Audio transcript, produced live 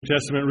New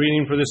Testament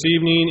reading for this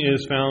evening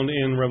is found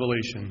in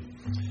Revelation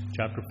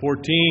chapter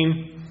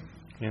 14,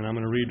 and I'm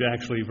going to read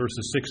actually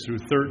verses 6 through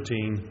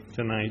 13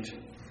 tonight,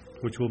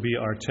 which will be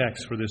our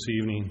text for this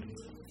evening.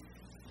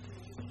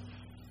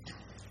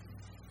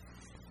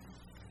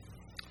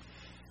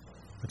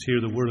 Let's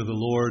hear the word of the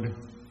Lord.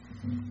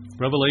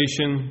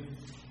 Revelation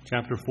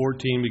chapter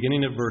 14,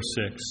 beginning at verse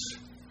 6.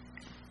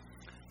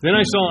 Then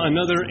I saw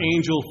another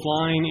angel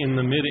flying in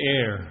the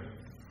midair,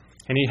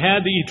 and he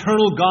had the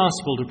eternal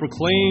gospel to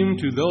proclaim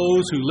to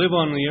those who live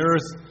on the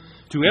earth,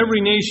 to every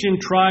nation,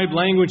 tribe,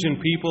 language,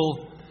 and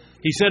people.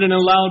 He said in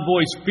a loud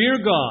voice, "Fear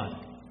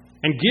God,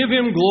 and give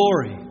Him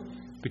glory,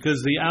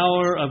 because the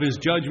hour of His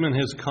judgment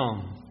has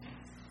come.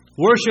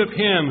 Worship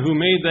Him who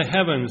made the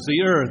heavens,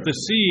 the earth, the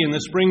sea, and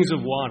the springs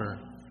of water."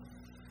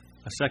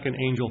 A second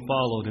angel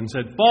followed and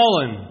said,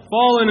 "Fallen,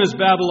 fallen is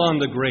Babylon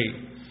the Great,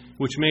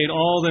 which made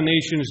all the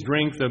nations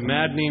drink the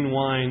maddening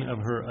wine of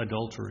her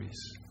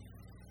adulteries."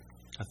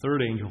 A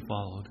third angel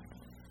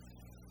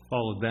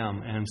followed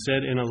them, and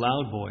said in a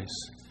loud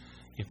voice,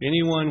 "If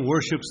anyone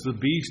worships the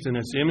beast and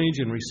its image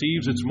and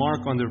receives its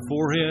mark on their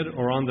forehead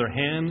or on their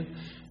hand,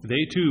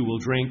 they too will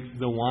drink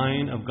the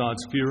wine of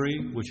God's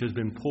fury, which has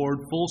been poured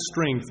full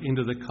strength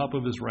into the cup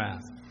of His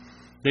wrath.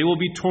 They will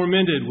be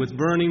tormented with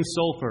burning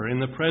sulfur in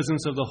the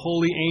presence of the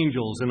holy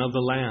angels and of the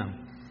Lamb,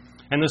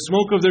 and the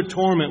smoke of their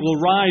torment will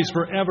rise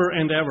forever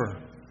and ever.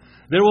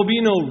 There will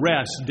be no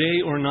rest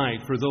day or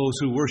night for those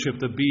who worship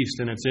the beast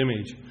and its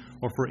image,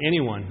 or for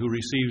anyone who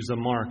receives the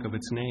mark of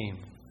its name."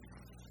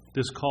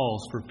 This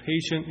calls for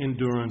patient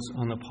endurance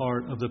on the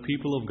part of the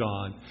people of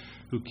God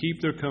who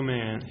keep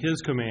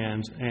His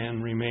commands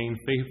and remain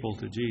faithful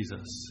to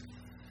Jesus.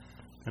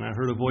 And I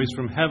heard a voice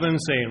from heaven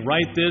saying,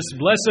 "Write this,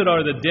 blessed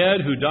are the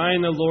dead who die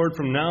in the Lord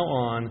from now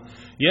on.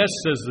 Yes,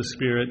 says the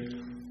Spirit,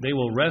 they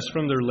will rest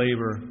from their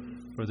labor,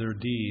 for their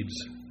deeds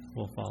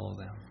will follow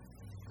them."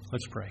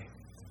 Let's pray.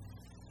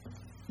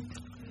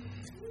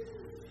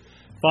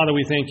 Father,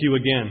 we thank You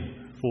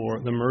again for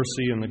the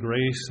mercy and the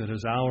grace that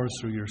is ours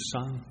through Your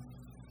Son.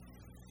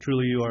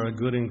 Truly, You are a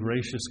good and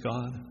gracious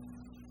God,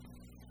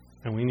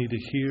 and we need to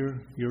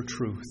hear Your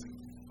truth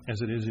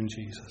as it is in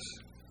Jesus.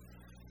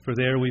 For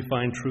there we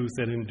find truth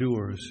that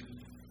endures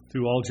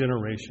through all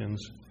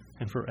generations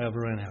and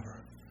forever and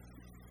ever.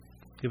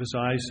 Give us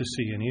eyes to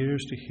see and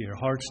ears to hear,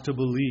 hearts to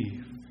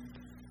believe,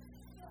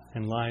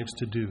 and lives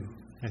to do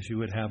as You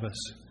would have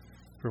us.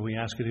 For we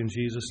ask it in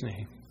Jesus'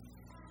 name.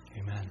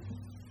 Amen.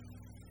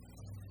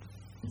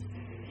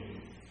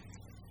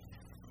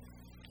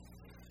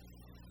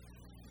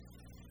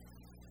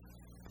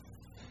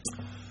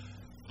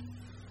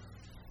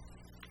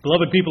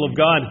 Beloved people of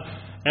God,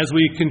 as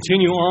we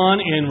continue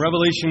on in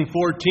Revelation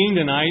 14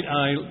 tonight,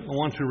 I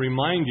want to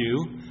remind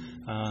you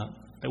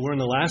that we're in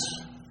the last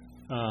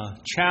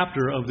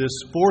chapter of this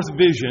fourth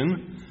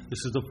vision. This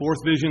is the fourth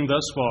vision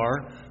thus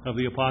far of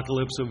the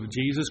apocalypse of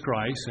Jesus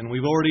Christ. And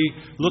we've already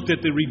looked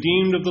at the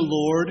redeemed of the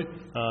Lord,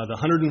 the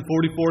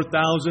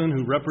 144,000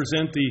 who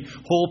represent the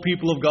whole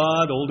people of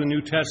God, Old and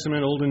New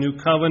Testament, Old and New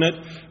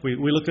Covenant.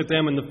 We looked at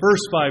them in the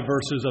first 5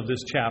 verses of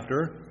this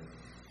chapter.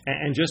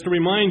 And just to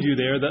remind you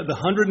there, that the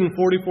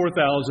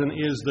 144,000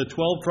 is the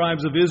 12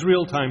 tribes of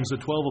Israel times the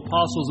 12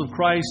 apostles of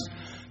Christ,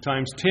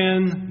 times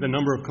 10, the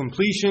number of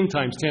completion,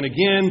 times 10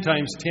 again,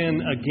 times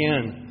 10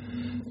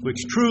 again, which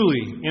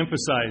truly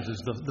emphasizes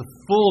the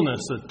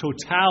fullness, the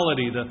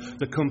totality,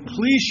 the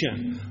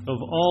completion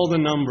of all the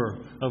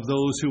number of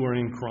those who are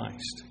in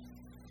Christ.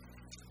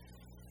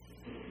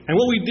 And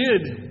what we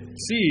did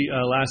see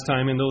last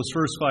time in those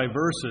first 5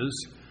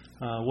 verses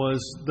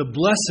was the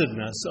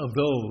blessedness of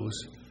those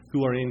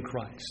who are in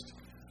Christ.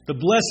 The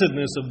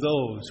blessedness of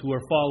those who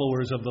are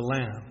followers of the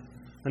Lamb.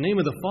 The name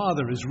of the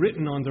Father is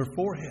written on their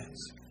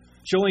foreheads,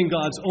 showing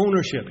God's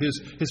ownership,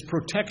 His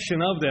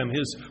protection of them,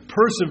 His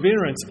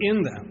perseverance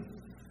in them.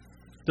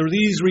 They're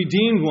these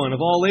redeemed one of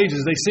all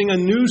ages. They sing a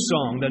new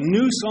song, the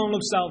new song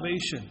of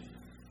salvation.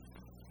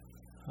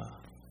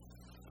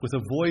 With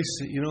a voice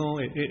that,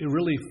 it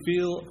really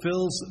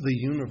fills the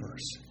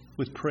universe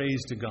with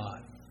praise to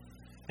God.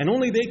 And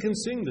only they can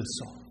sing this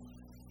song.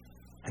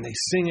 And they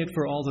sing it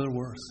for all their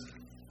worth.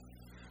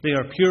 They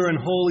are pure and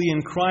holy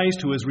in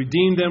Christ, who has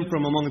redeemed them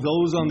from among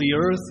those on the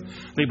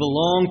earth. They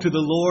belong to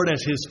the Lord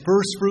as His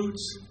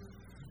firstfruits.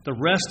 The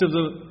rest of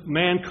the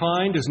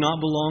mankind does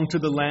not belong to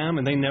the Lamb,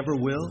 and they never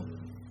will.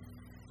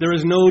 There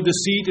is no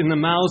deceit in the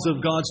mouths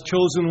of God's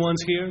chosen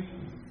ones here,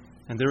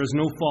 and there is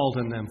no fault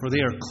in them, for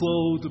they are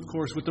clothed, of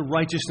course, with the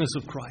righteousness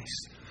of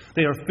Christ.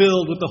 They are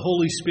filled with the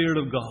Holy Spirit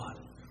of God.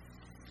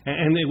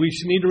 And we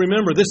need to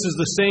remember, this is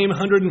the same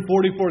 144,000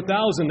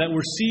 that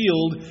were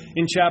sealed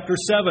in chapter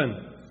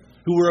 7,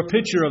 who were a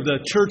picture of the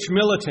church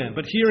militant.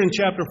 But here in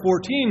chapter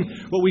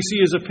 14, what we see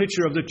is a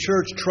picture of the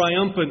church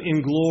triumphant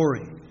in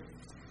glory.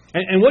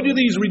 And what do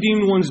these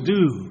redeemed ones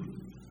do?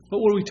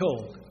 What were we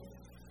told?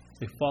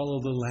 They follow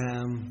the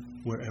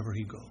Lamb wherever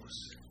He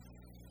goes.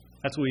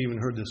 That's what we even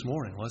heard this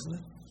morning,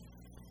 wasn't it?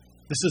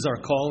 This is our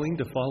calling,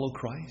 to follow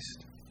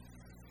Christ.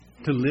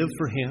 to live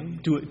for Him,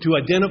 to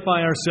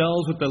identify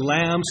ourselves with the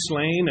Lamb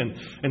slain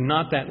and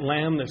not that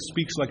lamb that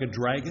speaks like a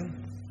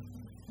dragon?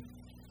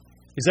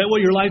 Is that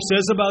what your life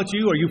says about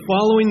you? Are you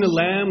following the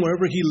Lamb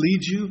wherever He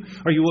leads you?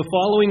 Are you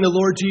following the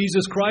Lord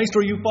Jesus Christ,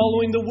 or are you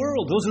following the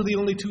world? Those are the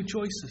only two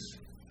choices.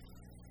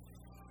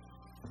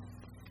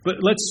 But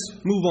let's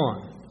move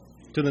on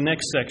to the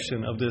next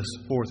section of this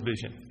fourth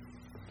vision.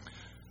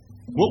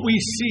 What we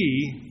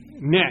see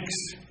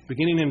next,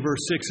 beginning in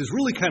verse 6, is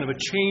really kind of a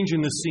change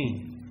in the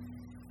scene.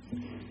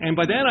 And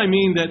by that I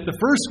mean that the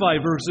first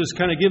 5 verses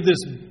kind of give this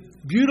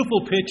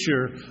beautiful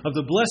picture of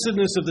the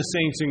blessedness of the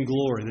saints in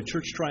glory, the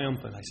church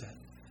triumphant, I said.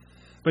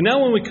 But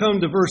now when we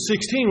come to verse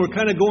 16, we're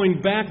kind of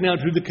going back now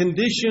to the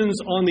conditions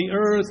on the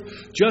earth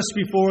just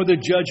before the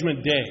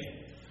judgment day.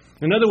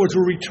 In other words,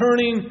 we're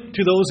returning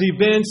to those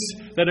events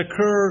that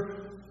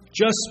occur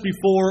just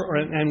before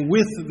and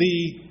with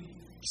the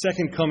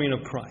second coming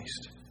of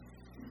Christ.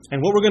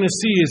 And what we're going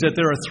to see is that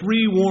there are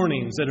 3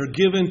 warnings that are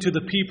given to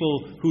the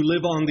people who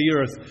live on the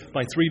earth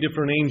by 3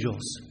 different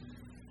angels.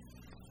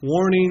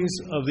 Warnings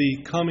of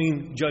the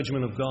coming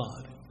judgment of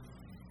God.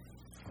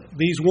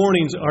 These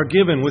warnings are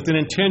given with an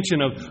intention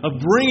of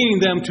bringing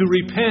them to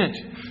repent,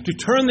 to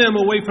turn them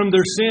away from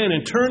their sin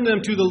and turn them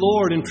to the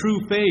Lord in true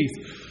faith.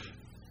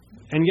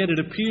 And yet it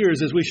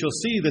appears, as we shall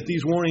see, that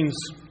these warnings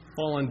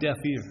fall on deaf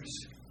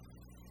ears.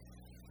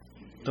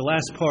 The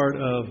last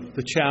part of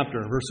the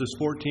chapter, verses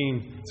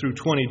 14 through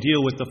 20,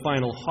 deal with the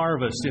final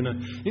harvest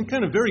in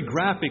kind of very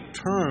graphic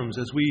terms,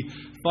 as we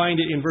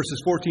find it in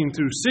verses 14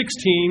 through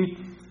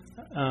 16,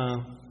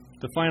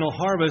 the final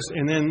harvest,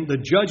 and then the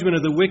judgment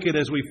of the wicked,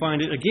 as we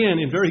find it again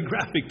in very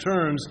graphic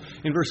terms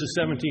in verses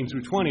 17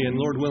 through 20. And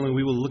Lord willing,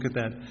 we will look at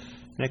that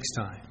next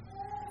time.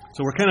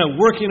 So we're kind of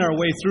working our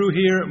way through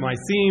here. My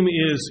theme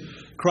is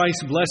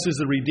Christ blesses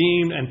the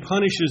redeemed and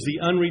punishes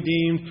the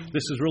unredeemed.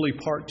 This is really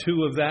part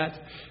 2 of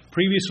that.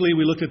 Previously,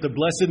 we looked at the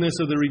blessedness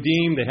of the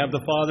redeemed. They have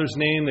the Father's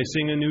name. They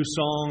sing a new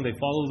song. They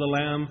follow the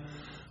Lamb.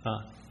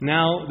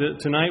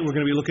 Tonight, we're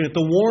going to be looking at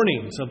the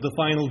warnings of the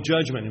final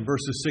judgment in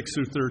verses 6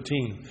 through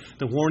 13.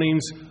 The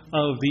warnings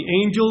of the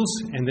angels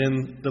and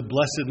then the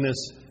blessedness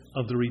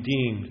of the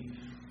redeemed.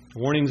 The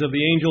warnings of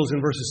the angels in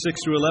verses 6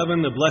 through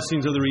 11. The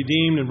blessings of the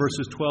redeemed in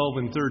verses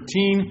 12 and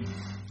 13.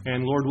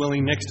 And Lord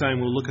willing, next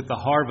time we'll look at the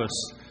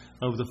harvest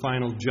of the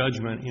final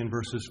judgment in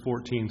verses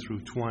 14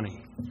 through 20.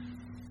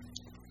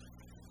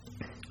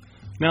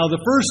 Now,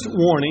 the first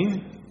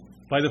warning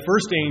by the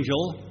first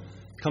angel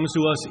comes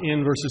to us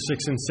in verses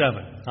 6 and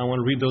 7. I want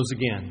to read those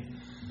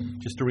again,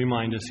 just to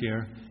remind us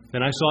here.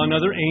 Then I saw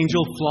another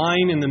angel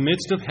flying in the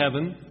midst of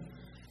heaven,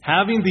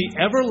 having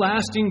the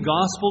everlasting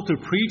gospel to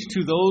preach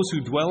to those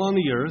who dwell on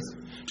the earth,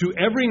 to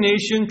every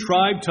nation,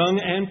 tribe,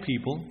 tongue, and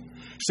people,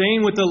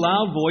 saying with a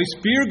loud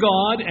voice, Fear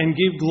God and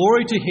give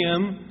glory to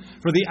Him,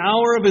 for the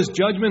hour of His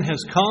judgment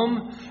has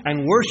come,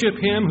 and worship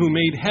Him who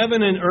made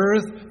heaven and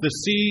earth, the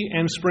sea,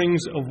 and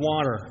springs of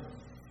water.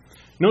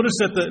 Notice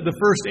that the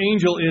first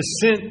angel is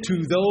sent to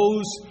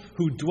those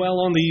who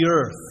dwell on the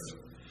earth.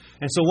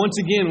 And so once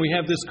again, we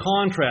have this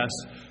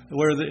contrast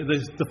where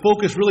the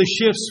focus really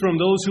shifts from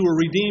those who are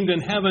redeemed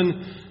in heaven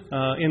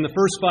in the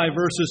first 5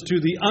 verses to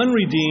the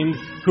unredeemed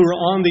who are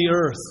on the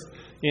earth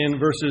in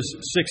verses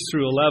 6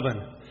 through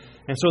 11.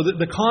 And so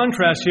the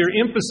contrast here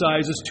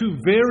emphasizes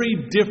 2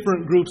 very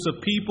different groups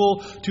of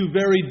people, 2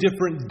 very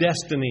different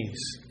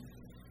destinies.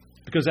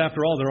 Because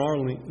after all,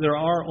 there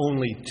are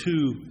only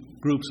 2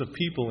 groups of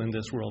people in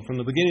this world, from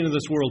the beginning of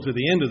this world to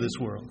the end of this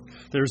world.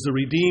 There's the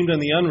redeemed and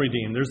the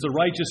unredeemed. There's the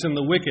righteous and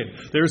the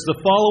wicked. There's the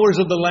followers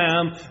of the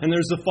Lamb, and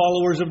there's the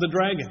followers of the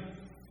dragon.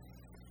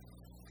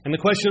 And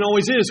the question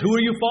always is, who are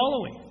you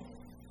following?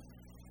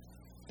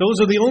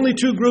 Those are the only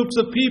 2 groups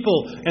of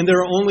people, and there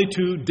are only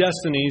 2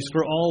 destinies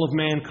for all of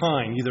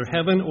mankind, either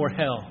heaven or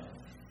hell.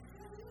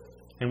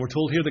 And we're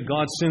told here that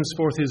God sends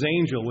forth His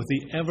angel with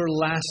the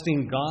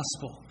everlasting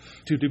gospel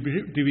to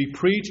be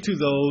preached to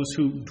those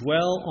who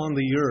dwell on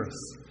the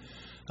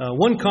earth.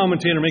 One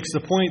commentator makes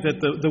the point that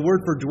the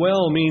word for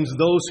dwell means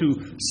those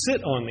who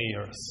sit on the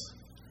earth.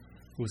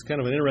 It was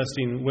kind of an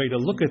interesting way to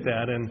look at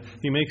that, and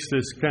he makes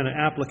this kind of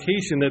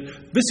application that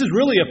this is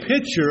really a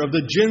picture of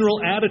the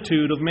general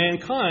attitude of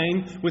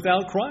mankind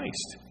without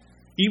Christ.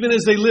 Even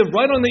as they live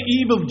right on the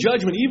eve of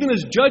judgment, even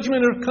as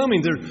judgment are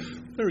coming,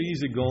 they're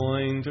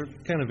easygoing, they're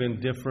kind of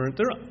indifferent,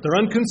 they're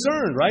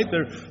unconcerned, right?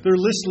 They're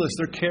listless,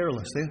 they're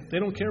careless. They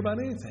don't care about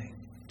anything,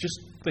 just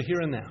the here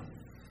and now.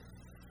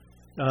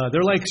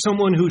 They're like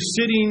someone who's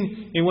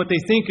sitting in what they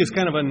think is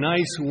kind of a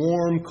nice,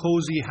 warm,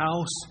 cozy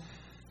house,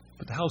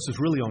 but the house is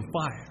really on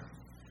fire.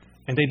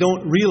 And they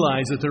don't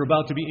realize that they're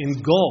about to be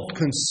engulfed,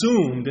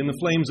 consumed in the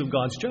flames of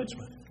God's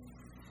judgment.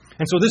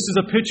 And so this is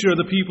a picture of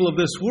the people of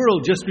this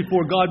world just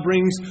before God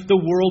brings the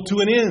world to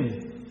an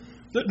end.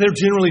 They're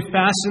generally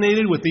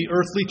fascinated with the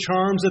earthly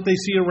charms that they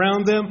see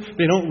around them.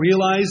 They don't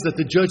realize that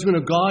the judgment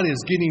of God is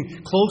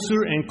getting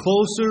closer and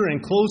closer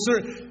and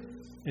closer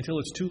until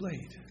it's too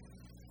late.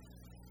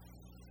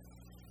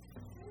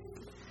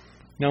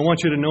 Now I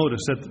want you to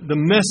notice that the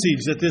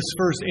message that this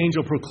first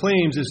angel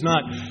proclaims is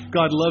not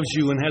God loves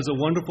you and has a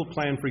wonderful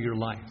plan for your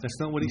life. That's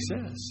not what he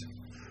says.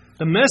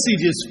 The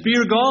message is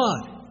fear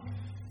God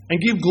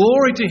and give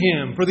glory to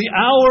Him, for the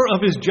hour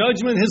of His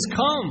judgment has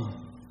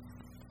come.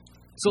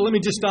 So let me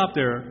just stop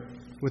there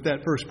with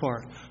that first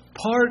part.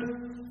 Part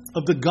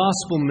of the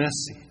gospel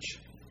message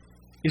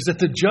is that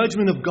the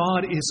judgment of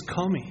God is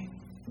coming.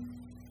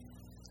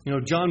 You know,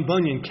 John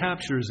Bunyan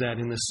captures that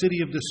in The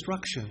City of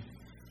Destruction.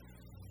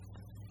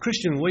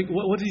 Christian,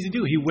 what does he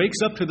do? He wakes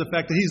up to the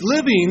fact that he's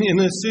living in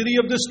the city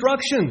of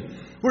destruction.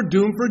 We're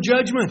doomed for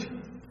judgment.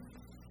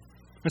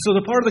 And so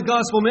the part of the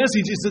gospel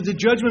message is that the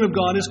judgment of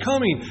God is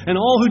coming. And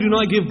all who do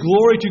not give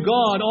glory to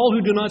God, all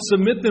who do not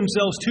submit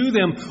themselves to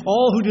them,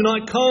 all who do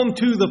not come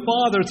to the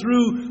Father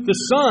through the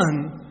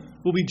Son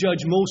will be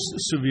judged most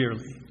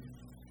severely.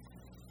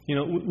 You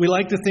know, we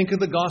like to think of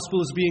the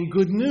gospel as being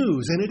good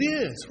news, and it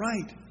is,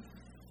 right?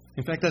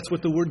 In fact, that's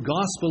what the word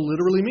gospel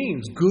literally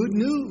means, good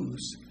news.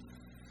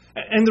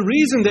 And the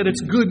reason that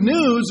it's good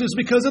news is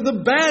because of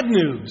the bad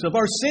news of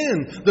our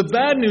sin, the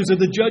bad news of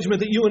the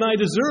judgment that you and I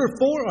deserve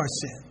for our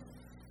sin.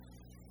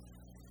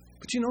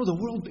 But you know, the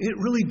world, it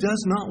really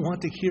does not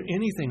want to hear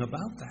anything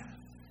about that.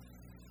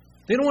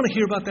 They don't want to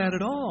hear about that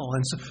at all.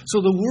 And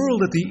so the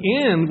world at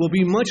the end will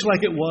be much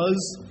like it was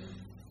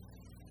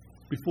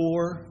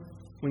before,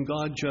 when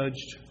God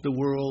judged the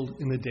world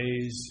in the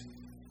days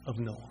of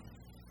Noah.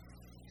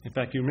 In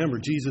fact, you remember,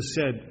 Jesus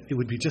said it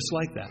would be just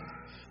like that.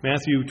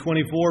 Matthew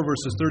 24,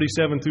 verses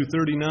 37 through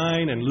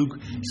 39, and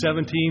Luke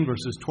 17,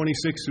 verses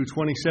 26 through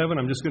 27.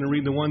 I'm just going to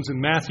read the ones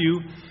in Matthew,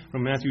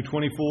 from Matthew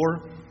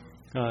 24.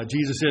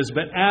 Jesus says,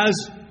 "But as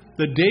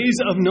the days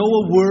of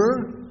Noah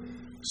were,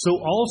 so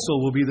also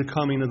will be the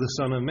coming of the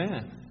Son of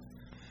Man.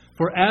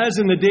 For as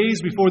in the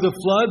days before the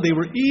flood, they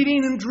were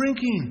eating and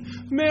drinking,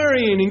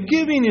 marrying and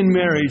giving in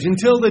marriage,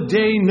 until the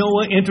day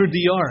Noah entered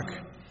the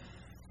ark,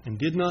 and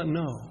did not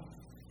know,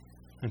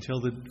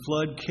 until the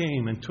flood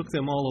came and took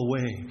them all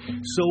away.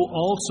 So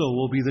also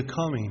will be the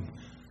coming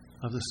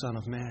of the Son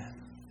of Man."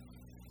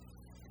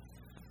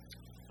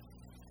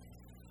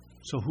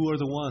 So who are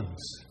the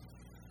ones?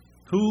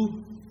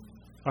 Who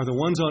are the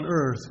ones on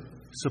earth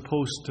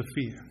supposed to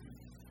fear?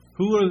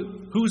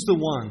 Who's the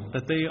one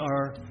that they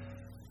are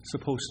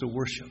supposed to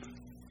worship?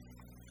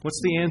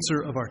 What's the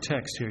answer of our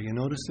text here? You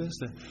notice this?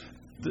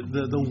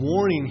 The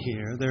warning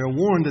here, they're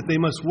warned that they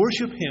must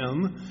worship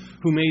Him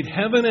who made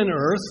heaven and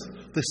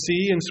earth, the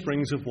sea and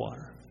springs of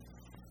water.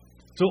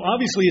 So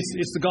obviously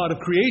it's the God of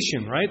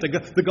creation, right?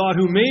 The God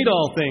who made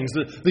all things,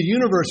 the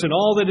universe and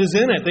all that is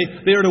in it.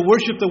 They are to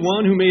worship the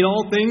one who made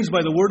all things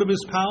by the word of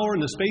His power in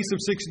the space of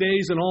 6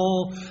 days, and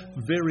all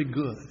very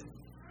good.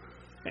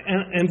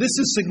 And this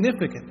is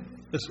significant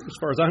as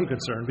far as I'm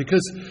concerned,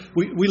 because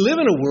we live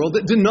in a world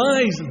that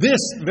denies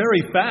this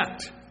very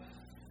fact.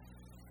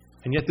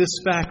 And yet this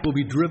fact will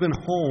be driven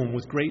home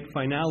with great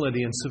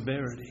finality and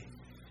severity.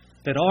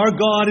 That our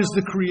God is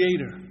the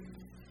Creator.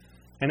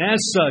 And as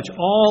such,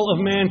 all of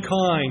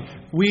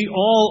mankind, we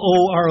all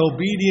owe our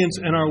obedience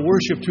and our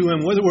worship to Him,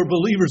 whether we're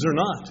believers or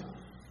not.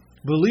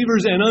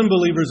 Believers and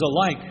unbelievers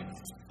alike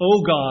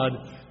owe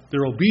God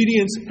their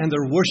obedience and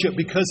their worship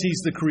because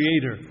He's the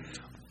Creator.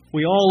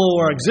 We all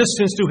owe our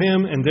existence to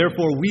Him, and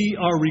therefore we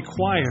are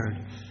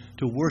required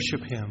to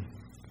worship Him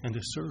and to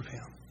serve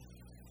Him.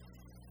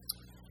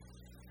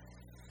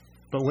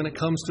 But when it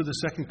comes to the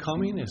second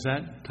coming, as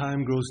that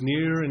time grows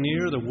nearer and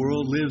nearer, the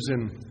world lives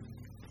in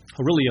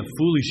really a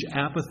foolish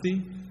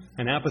apathy,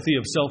 an apathy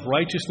of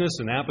self-righteousness,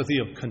 an apathy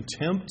of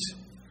contempt.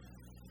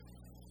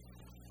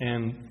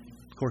 And,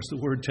 of course, the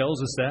Word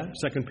tells us that.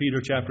 2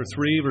 Peter chapter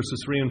 3,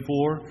 verses 3 and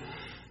 4.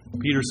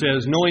 Peter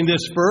says, "Knowing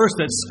this first,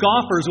 that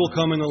scoffers will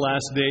come in the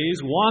last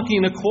days,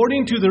 walking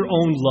according to their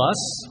own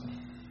lusts,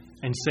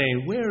 and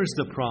saying, 'Where is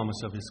the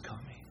promise of His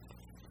coming?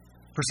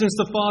 For since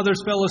the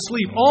fathers fell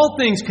asleep, all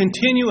things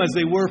continue as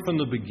they were from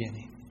the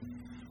beginning.'"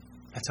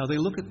 That's how they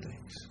look at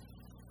things.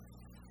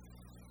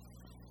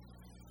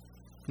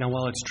 Now,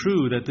 while it's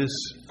true that this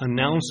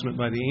announcement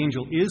by the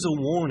angel is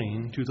a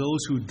warning to those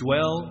who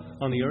dwell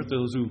on the earth,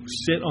 those who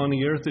sit on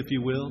the earth, if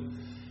you will,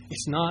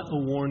 it's not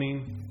a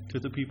warning to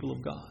the people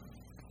of God.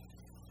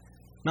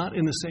 Not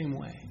in the same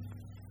way.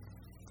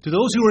 To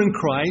those who are in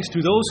Christ,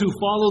 to those who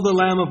follow the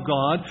Lamb of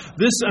God,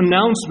 this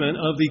announcement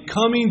of the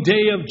coming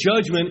day of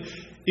judgment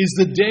is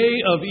the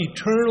day of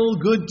eternal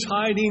good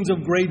tidings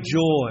of great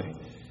joy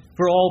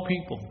for all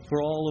people,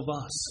 for all of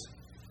us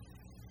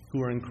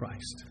who are in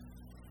Christ.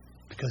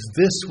 Because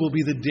this will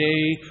be the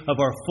day of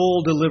our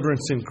full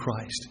deliverance in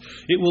Christ.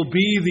 It will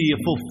be the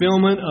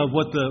fulfillment of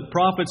what the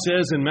prophet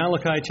says in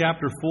Malachi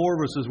chapter 4,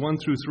 verses 1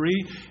 through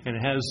 3, and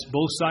it has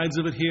both sides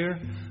of it here.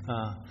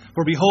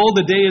 "For behold,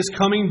 the day is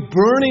coming,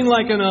 burning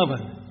like an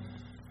oven,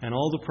 and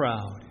all the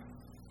proud,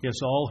 yes,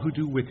 all who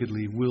do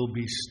wickedly, will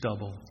be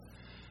stubble.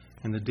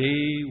 And the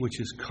day which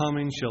is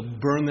coming shall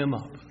burn them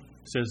up,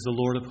 says the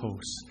Lord of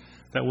hosts,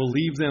 that will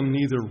leave them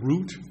neither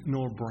root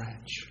nor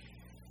branch."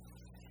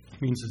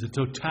 It means the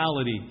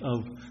totality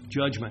of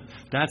judgment.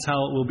 That's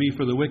how it will be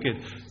for the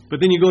wicked. But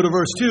then you go to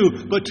verse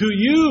 2, but to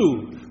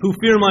you who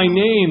fear my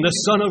name, the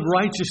Son of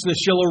Righteousness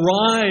shall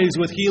arise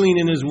with healing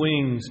in his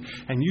wings,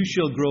 and you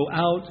shall go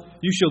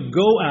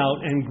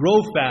out and grow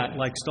fat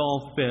like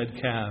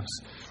stall-fed calves.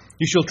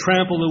 You shall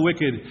trample the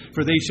wicked,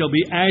 for they shall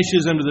be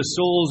ashes under the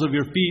soles of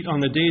your feet on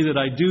the day that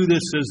I do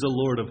this, says the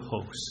Lord of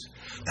hosts.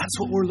 That's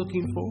what we're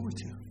looking forward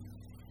to.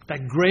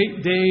 That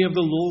great day of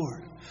the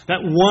Lord.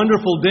 That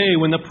wonderful day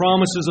when the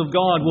promises of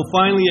God will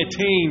finally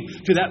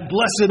attain to that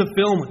blessed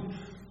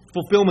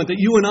fulfillment that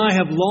you and I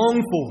have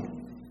longed for.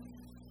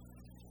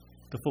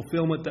 The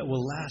fulfillment that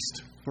will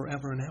last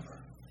forever and ever.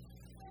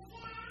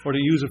 Or to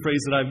use a phrase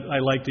that I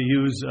like to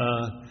use,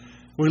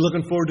 we're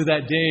looking forward to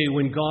that day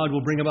when God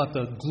will bring about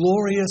the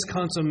glorious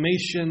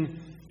consummation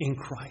in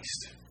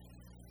Christ.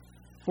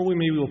 Or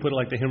maybe we'll put it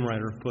like the hymn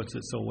writer puts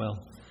it so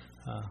well.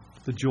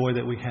 The joy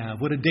that we have.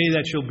 What a day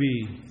that shall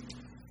be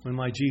when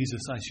my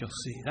Jesus I shall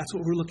see. That's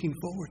what we're looking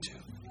forward to.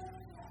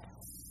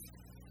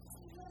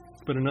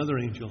 But another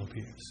angel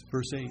appears.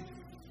 Verse 8.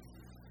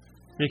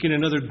 Making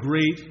another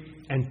great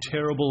and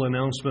terrible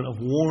announcement of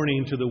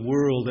warning to the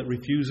world that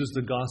refuses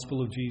the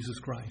gospel of Jesus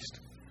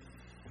Christ.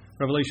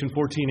 Revelation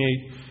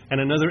 14:8.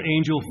 And another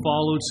angel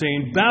followed,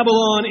 saying,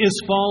 Babylon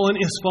is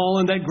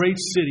fallen, that great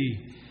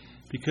city,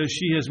 because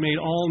she has made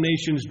all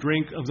nations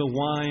drink of the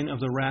wine of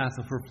the wrath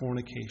of her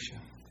fornication.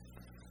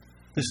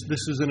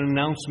 This is an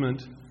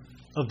announcement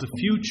of the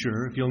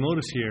future, if you'll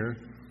notice here,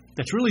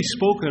 that's really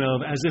spoken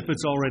of as if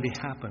it's already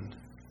happened.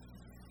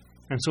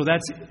 And so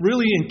that's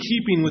really in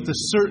keeping with the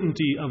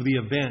certainty of the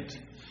event.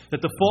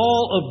 That the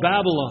fall of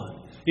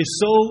Babylon is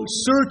so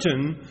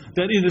certain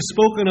that it is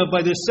spoken of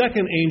by this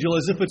second angel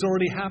as if it's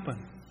already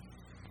happened.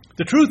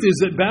 The truth is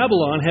that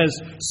Babylon has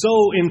so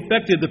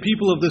infected the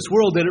people of this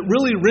world that it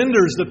really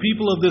renders the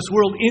people of this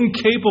world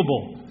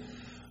incapable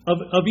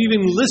of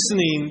even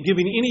listening,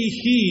 giving any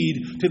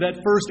heed to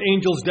that first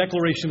angel's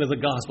declaration of the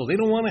gospel. They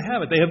don't want to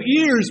have it. They have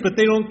ears, but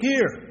they don't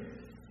care.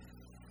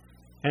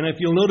 And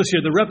if you'll notice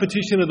here, the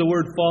repetition of the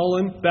word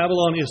fallen,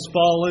 Babylon is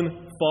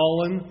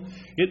fallen,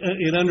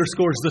 it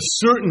underscores the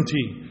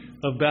certainty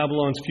of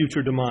Babylon's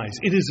future demise.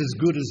 It is as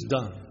good as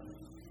done.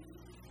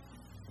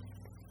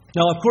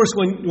 Now, of course,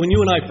 when you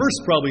and I first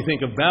probably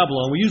think of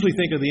Babylon, we usually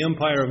think of the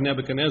empire of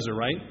Nebuchadnezzar,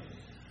 right?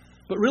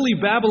 But really,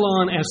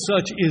 Babylon as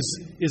such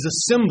is a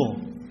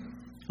symbol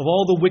of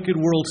all the wicked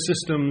world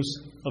systems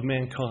of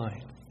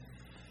mankind.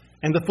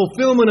 And the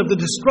fulfillment of the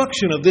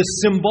destruction of this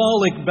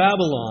symbolic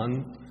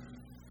Babylon,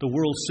 the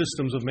world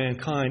systems of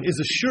mankind, is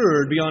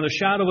assured beyond a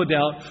shadow of a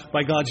doubt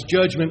by God's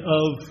judgment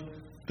of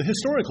the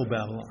historical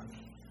Babylon,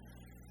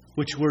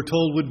 which we're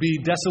told would be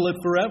desolate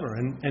forever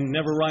and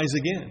never rise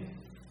again.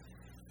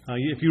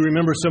 If you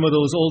remember some of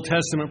those Old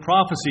Testament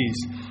prophecies,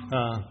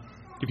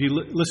 if you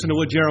listen to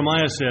what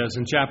Jeremiah says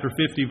in chapter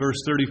 50,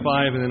 verse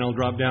 35, and then I'll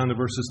drop down to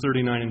verses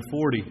 39 and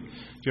 40.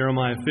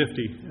 Jeremiah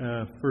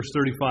 50, verse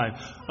 35.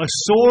 A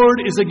sword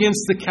is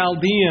against the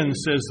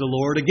Chaldeans, says the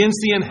Lord, against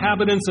the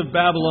inhabitants of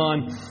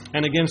Babylon,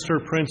 and against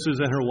her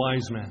princes and her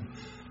wise men.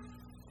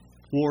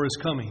 War is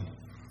coming.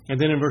 And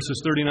then in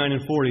verses 39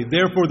 and 40,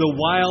 therefore the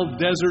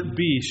wild desert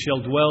beast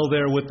shall dwell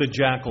there with the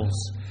jackals,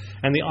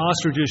 and the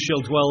ostriches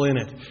shall dwell in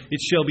it.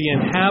 It shall be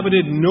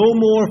inhabited no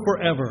more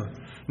forever,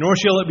 nor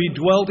shall it be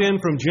dwelt in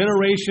from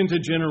generation to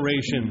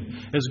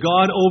generation. As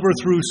God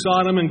overthrew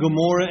Sodom and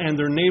Gomorrah and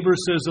their neighbors,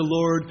 says the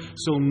Lord,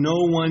 so no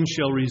one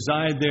shall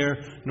reside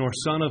there, nor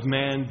son of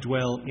man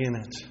dwell in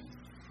it.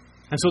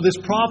 And so this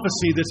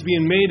prophecy that's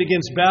being made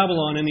against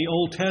Babylon in the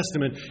Old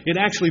Testament, it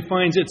actually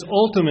finds its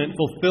ultimate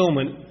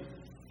fulfillment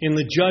in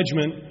the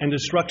judgment and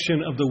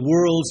destruction of the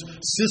world's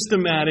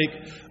systematic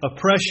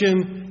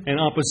oppression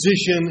and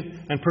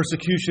opposition and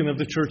persecution of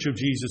the Church of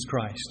Jesus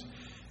Christ.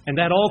 And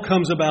that all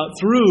comes about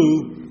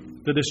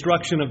through the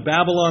destruction of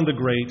Babylon the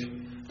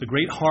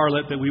great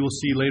harlot that we will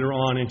see later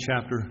on in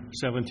chapter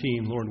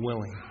 17, Lord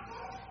willing.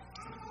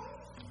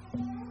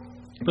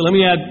 But let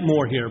me add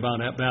more here about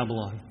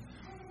Babylon.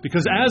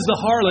 Because as the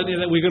harlot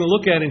that we're going to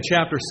look at in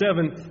chapter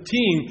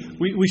 17,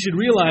 we should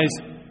realize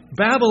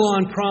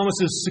Babylon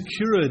promises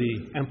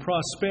security and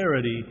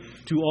prosperity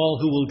to all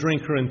who will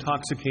drink her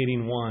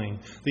intoxicating wine,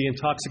 the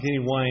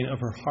intoxicating wine of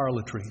her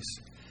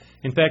harlotries.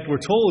 In fact, we're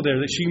told there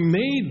that she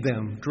made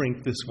them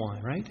drink this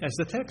wine, right? As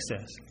the text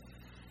says.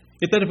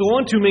 That if they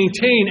want to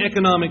maintain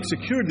economic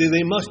security,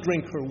 they must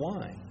drink her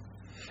wine.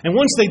 And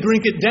once they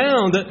drink it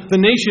down, the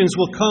nations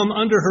will come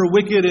under her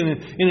wicked and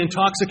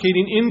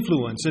intoxicating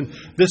influence. And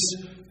this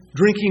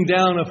drinking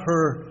down of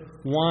her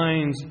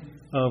wines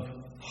of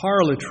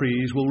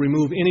harlotries will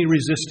remove any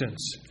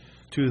resistance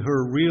to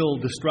her real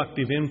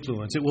destructive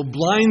influence. It will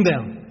blind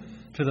them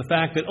to the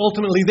fact that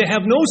ultimately they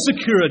have no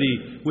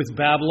security with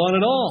Babylon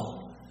at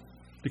all,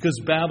 because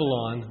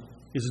Babylon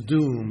is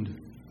doomed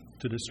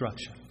to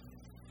destruction.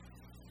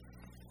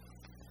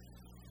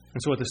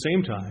 And so at the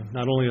same time,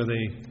 not only are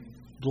they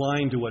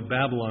blind to what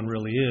Babylon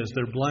really is,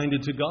 they're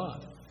blinded to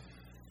God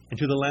and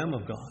to the Lamb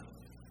of God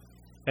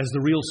as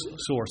the real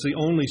source, the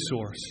only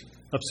source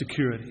of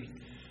security.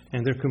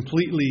 And they're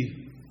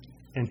completely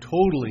and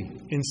totally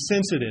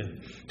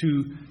insensitive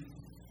to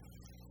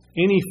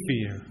any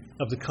fear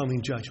of the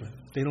coming judgment.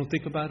 They don't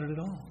think about it at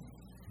all.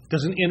 It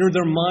doesn't enter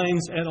their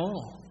minds at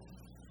all.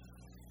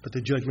 But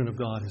the judgment of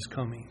God is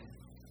coming.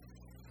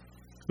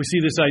 We see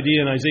this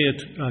idea in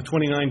Isaiah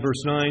 29,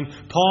 verse 9.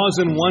 Pause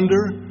and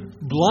wonder.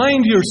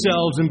 Blind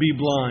yourselves and be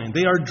blind.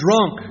 They are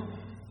drunk,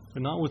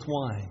 but not with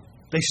wine.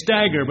 They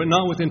stagger, but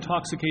not with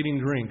intoxicating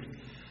drink.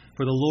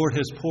 For the Lord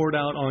has poured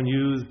out on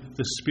you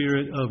the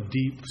spirit of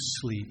deep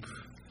sleep.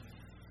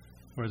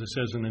 Or as it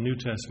says in the New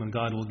Testament,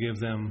 God will give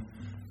them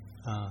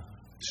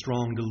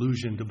strong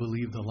delusion to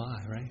believe the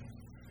lie, right?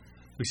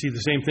 We see the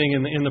same thing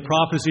in the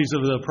prophecies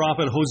of the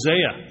prophet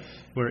Hosea,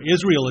 where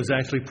Israel is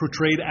actually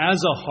portrayed as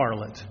a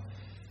harlot.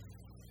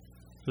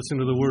 Listen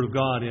to the word of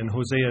God in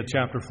Hosea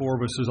chapter 4,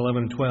 verses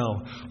 11 and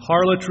 12.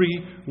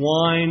 Harlotry,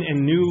 wine,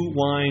 and new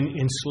wine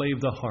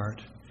enslave the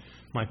heart.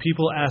 My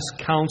people ask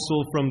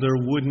counsel from their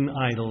wooden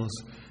idols,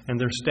 and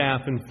their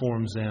staff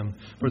informs them.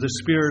 For the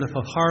spirit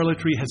of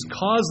harlotry has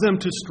caused them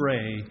to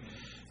stray,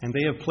 and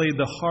they have played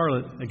the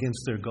harlot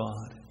against their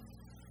God.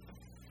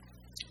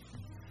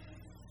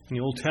 In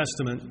the Old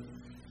Testament,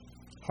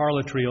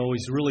 harlotry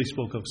always really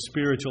spoke of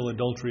spiritual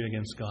adultery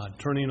against God,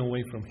 turning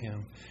away from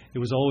Him. It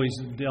was always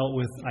dealt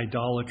with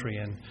idolatry.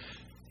 And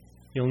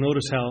you'll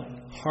notice how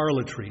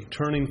harlotry,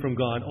 turning from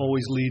God,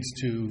 always leads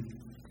to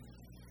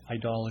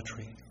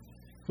idolatry,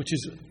 which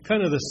is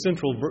kind of the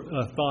central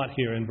thought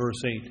here in verse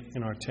 8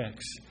 in our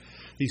text.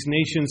 These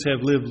nations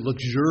have lived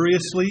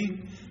luxuriously.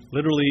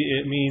 Literally,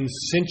 it means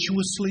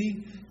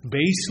sensuously,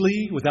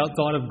 basely, without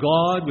thought of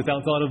God,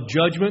 without thought of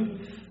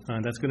judgment.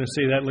 That's going to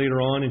say that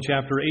later on in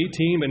chapter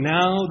 18. But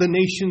now the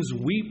nations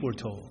weep, we're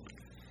told.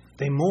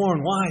 They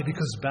mourn. Why?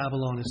 Because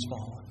Babylon is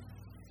fallen.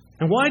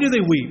 And why do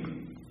they weep?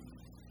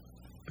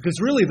 Because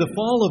really the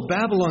fall of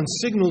Babylon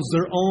signals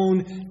their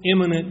own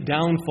imminent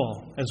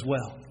downfall as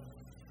well.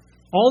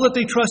 All that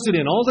they trusted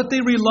in, all that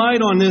they relied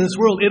on in this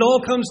world, it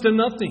all comes to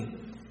nothing.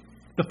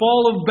 The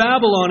fall of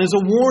Babylon is a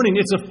warning.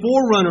 It's a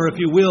forerunner, if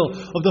you will,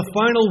 of the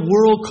final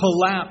world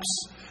collapse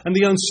and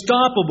the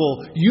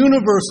unstoppable,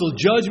 universal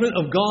judgment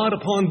of God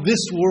upon this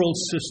world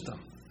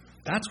system.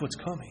 That's what's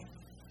coming.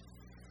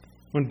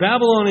 When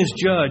Babylon is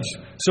judged,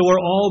 so are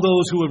all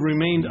those who have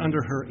remained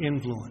under her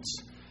influence.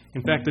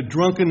 In fact, the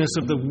drunkenness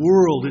of the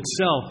world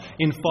itself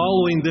in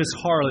following this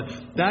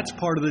harlot, that's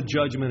part of the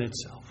judgment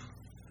itself.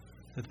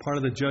 That's part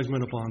of the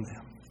judgment upon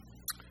them.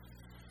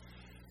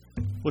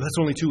 Well, that's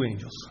only two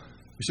angels.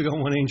 We still got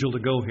one angel to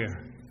go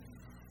here.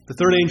 The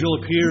third angel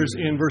appears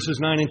in verses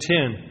 9 and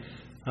 10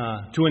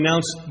 to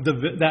announce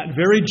that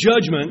very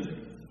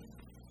judgment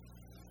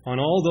on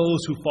all those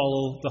who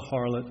follow the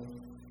harlot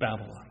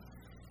Babylon.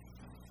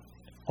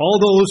 All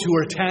those who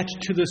are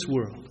attached to this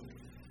world,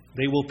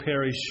 they will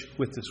perish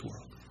with this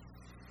world.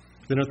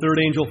 Then a third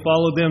angel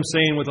followed them,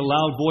 saying with a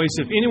loud voice,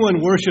 if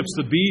anyone worships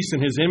the beast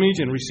and his image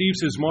and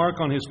receives his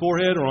mark on his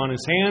forehead or on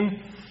his hand,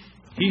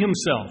 he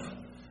himself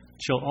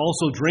shall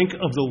also drink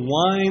of the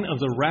wine of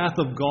the wrath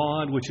of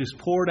God, which is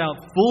poured out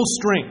full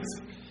strength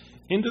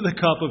into the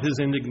cup of his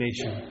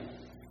indignation.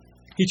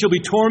 He shall be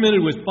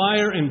tormented with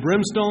fire and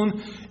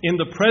brimstone in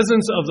the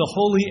presence of the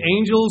holy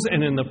angels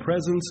and in the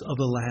presence of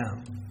the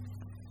Lamb.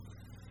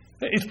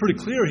 It's pretty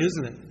clear,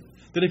 isn't it?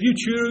 That if you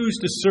choose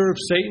to serve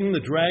Satan,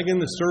 the dragon,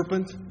 the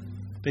serpent,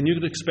 then you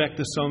could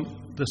expect to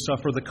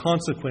suffer the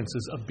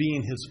consequences of being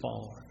his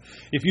follower.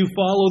 If you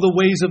follow the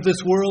ways of this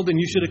world, then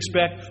you should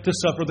expect to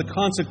suffer the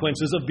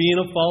consequences of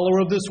being a follower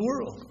of this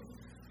world.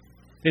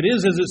 It is,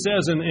 as it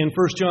says in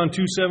 1 John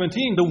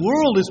 2:17, the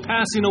world is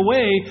passing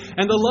away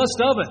and the lust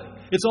of it.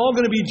 It's all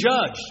going to be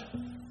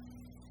judged,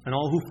 and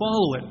all who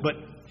follow it. But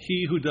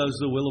he who does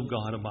the will of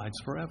God abides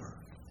forever.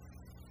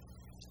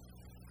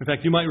 In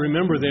fact, you might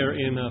remember there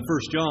in 1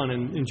 John,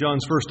 in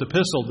John's first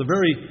epistle, the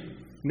very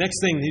next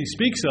thing he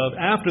speaks of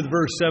after the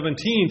verse 17,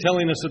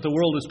 telling us that the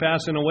world is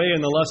passing away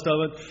and the lust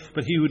of it,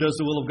 but he who does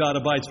the will of God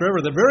abides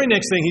forever. The very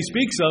next thing he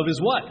speaks of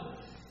is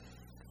what?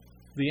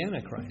 The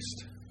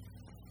Antichrist.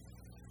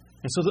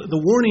 And so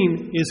the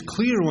warning is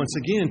clear once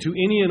again to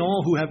any and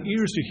all who have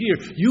ears to hear.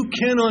 You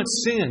cannot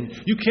sin.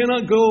 You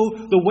cannot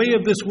go the way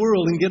of this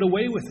world and get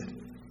away with it.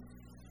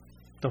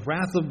 The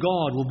wrath of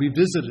God will be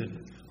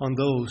visited on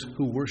those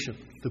who worship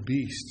the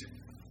beast,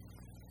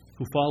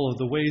 who follow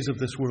the ways of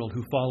this world,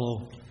 who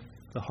follow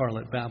the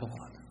harlot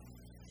Babylon.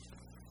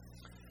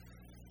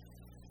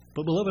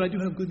 But beloved, I do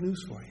have good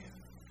news for you.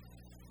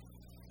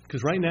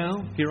 Because right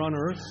now, here on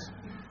earth,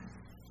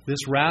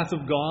 this wrath of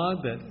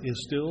God that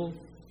is still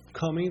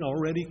coming,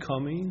 already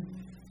coming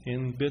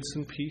in bits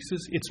and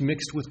pieces, it's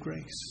mixed with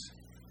grace.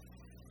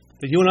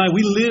 That you and I,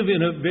 we live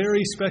in a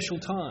very special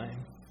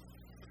time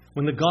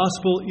when the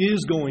gospel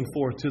is going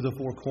forth to the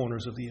four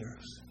corners of the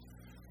earth.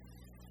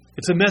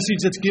 It's a message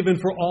that's given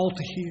for all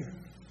to hear.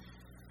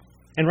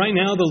 And right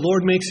now, the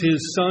Lord makes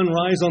His sun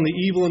rise on the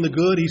evil and the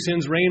good. He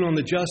sends rain on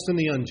the just and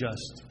the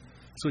unjust.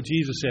 That's what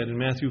Jesus said in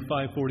Matthew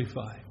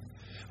 5:45.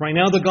 Right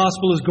now, the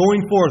gospel is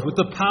going forth with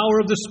the power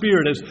of the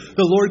Spirit as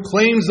the Lord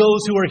claims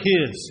those who are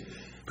His.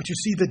 But you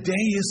see, the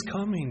day is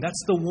coming.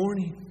 That's the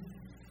warning.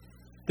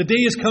 The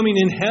day is coming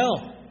in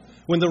hell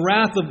when the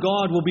wrath of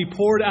God will be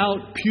poured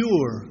out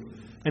pure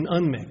and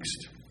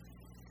unmixed.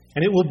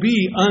 And it will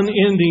be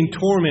unending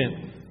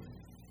torment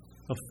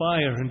of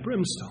fire and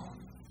brimstone.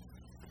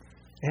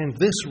 And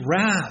this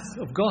wrath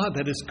of God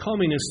that is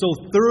coming is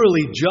so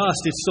thoroughly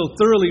just, it's so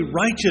thoroughly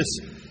righteous,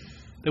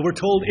 that we're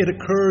told it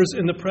occurs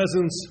in the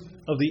presence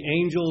of the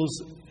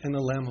angels and the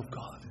Lamb of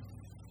God.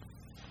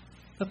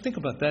 Now think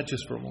about that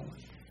just for a moment.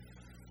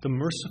 The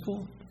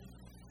merciful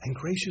and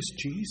gracious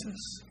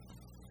Jesus,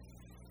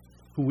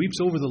 who weeps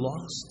over the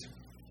lost,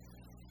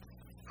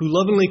 who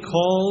lovingly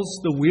calls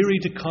the weary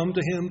to come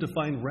to Him to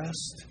find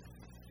rest,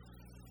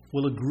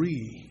 will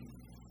agree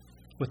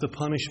with the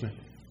punishment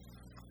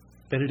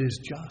that it is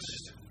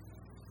just,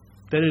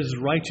 that it is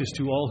righteous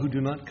to all who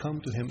do not come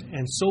to Him.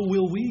 And so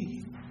will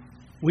we.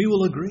 We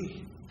will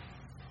agree.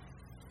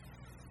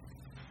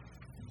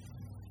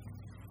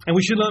 And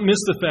we should not miss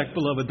the fact,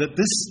 beloved, that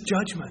this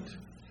judgment,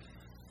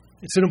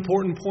 it's an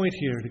important point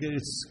here.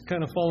 It's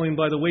kind of falling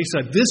by the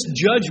wayside. This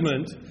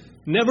judgment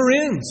never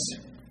ends,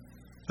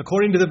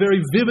 according to the very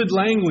vivid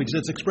language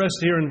that's expressed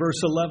here in verse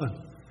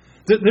 11.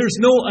 There's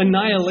no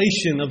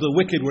annihilation of the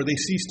wicked where they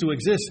cease to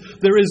exist.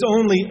 There is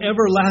only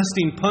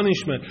everlasting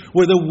punishment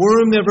where the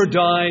worm never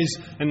dies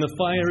and the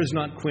fire is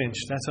not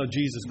quenched. That's how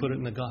Jesus put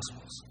it in the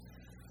Gospels.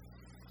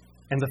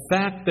 And the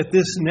fact that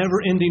this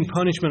never-ending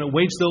punishment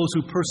awaits those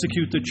who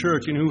persecute the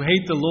church and who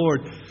hate the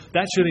Lord,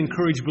 that should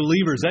encourage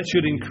believers. That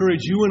should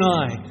encourage you and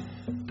I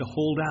to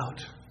hold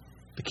out,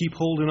 to keep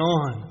holding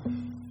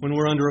on when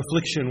we're under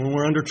affliction, when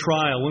we're under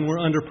trial, when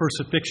we're under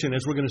crucifixion,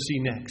 as we're going to see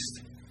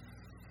next.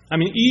 I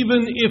mean,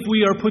 even if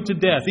we are put to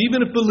death,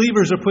 even if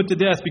believers are put to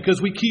death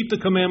because we keep the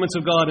commandments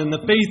of God and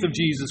the faith of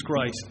Jesus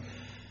Christ,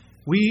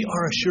 we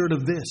are assured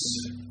of this,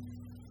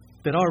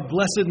 that our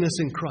blessedness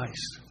in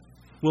Christ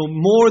will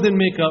more than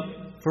make up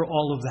for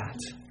all of that.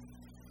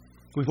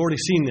 We've already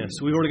seen this.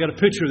 We've already got a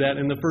picture of that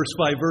in the first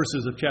 5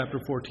 verses of chapter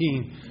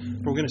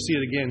 14. We're going to see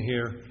it again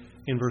here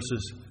in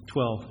verses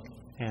 12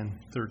 and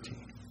 13.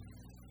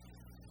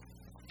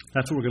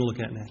 That's what we're going to look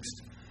at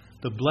next.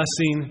 The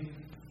blessing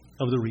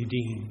of the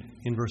redeemed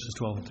in verses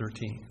 12 and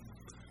 13.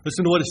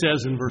 Listen to what it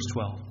says in verse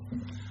 12.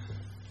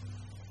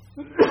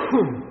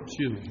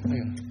 Excuse me.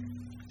 Hang on.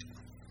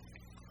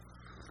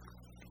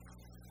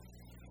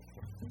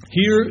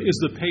 Here is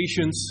the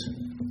patience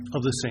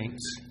of the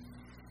saints.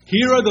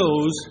 Here are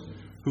those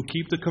who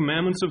keep the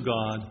commandments of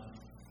God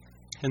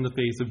and the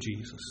faith of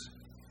Jesus.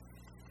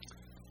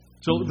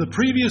 So the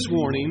previous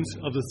warnings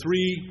of the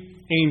 3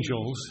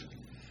 angels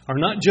are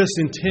not just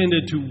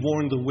intended to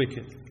warn the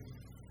wicked.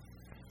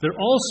 They're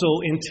also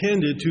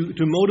intended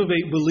to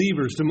motivate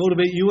believers, to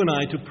motivate you and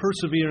I to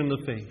persevere in the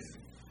faith.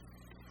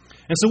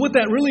 And so what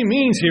that really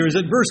means here is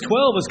that verse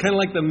 12 is kind of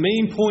like the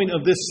main point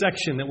of this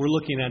section that we're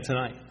looking at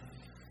tonight.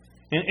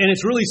 And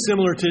it's really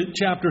similar to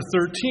chapter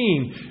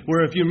 13,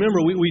 where if you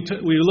remember,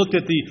 we looked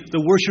at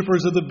the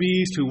worshipers of the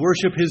beast who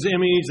worship his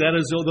image. That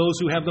is those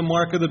who have the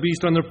mark of the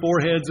beast on their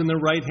foreheads and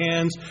their right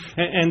hands.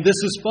 And this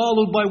is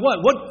followed by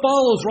what? What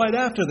follows right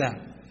after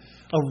that?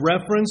 A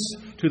reference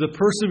to the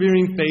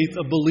persevering faith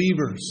of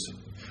believers,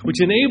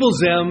 which enables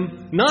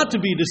them not to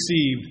be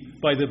deceived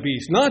by the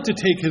beast, not to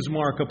take his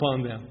mark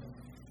upon them.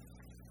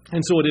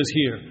 And so it is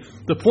here.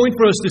 The point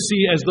for us to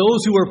see as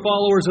those who are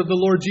followers of the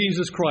Lord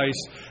Jesus Christ,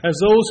 as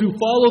those who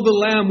follow the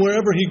Lamb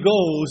wherever He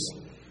goes,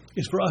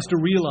 is for us to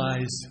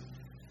realize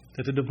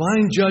that the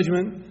divine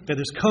judgment that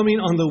is coming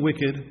on the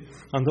wicked,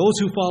 on those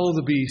who follow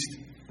the beast,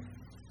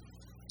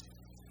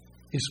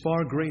 is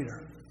far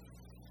greater.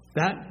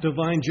 That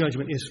divine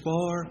judgment is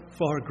far,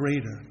 far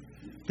greater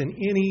than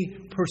any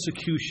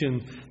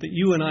persecution that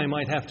you and I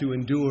might have to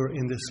endure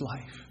in this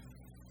life.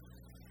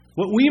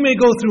 What we may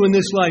go through in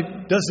this life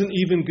doesn't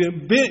even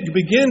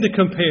begin to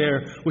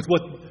compare with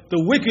what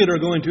the wicked are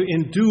going to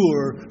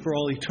endure for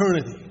all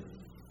eternity.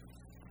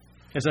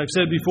 As I've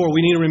said before,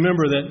 we need to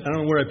remember that, I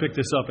don't know where I picked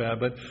this up at,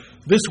 but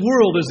this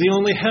world is the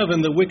only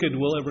heaven the wicked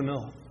will ever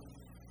know.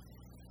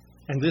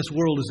 And this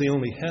world is the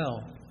only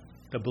hell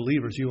that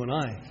believers, you and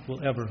I, will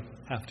ever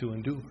have to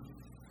endure.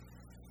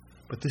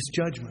 But this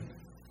judgment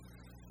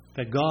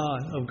that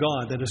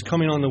God that is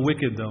coming on the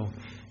wicked, though,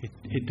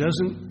 it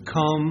doesn't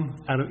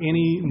come out of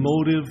any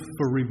motive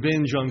for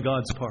revenge on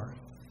God's part.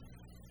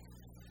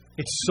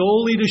 It's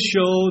solely to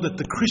show that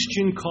the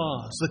Christian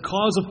cause, the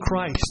cause of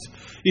Christ,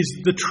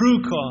 is the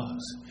true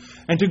cause,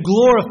 and to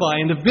glorify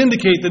and to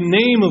vindicate the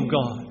name of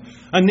God,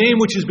 a name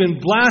which has been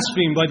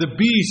blasphemed by the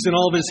beast and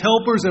all of his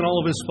helpers and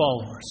all of his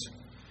followers.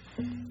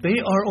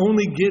 They are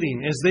only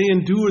getting, as they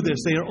endure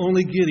this, they are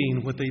only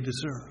getting what they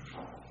deserve.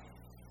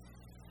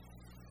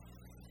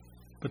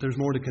 But there's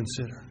more to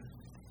consider.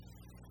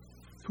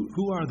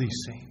 Who are these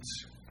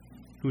saints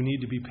who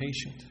need to be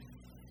patient?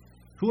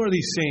 Who are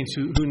these saints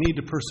who need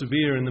to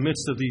persevere in the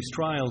midst of these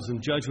trials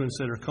and judgments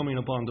that are coming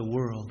upon the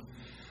world?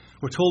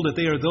 We're told that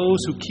they are those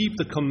who keep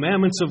the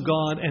commandments of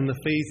God and the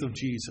faith of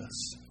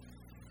Jesus.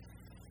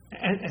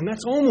 And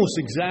that's almost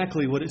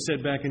exactly what it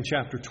said back in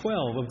chapter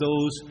 12 of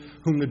those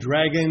whom the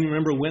dragon,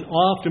 remember, went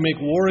off to make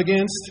war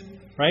against,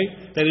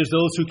 right? That is,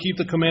 those who keep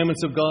the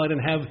commandments of God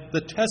and have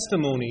the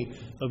testimony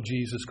of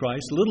Jesus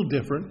Christ. A little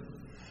different.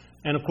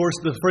 And of course,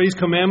 the phrase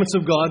commandments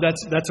of God,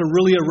 that's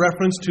really a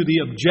reference to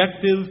the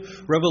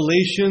objective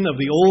revelation of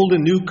the old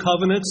and new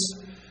covenants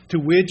to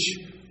which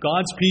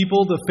God's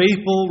people, the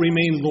faithful,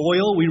 remain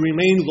loyal. We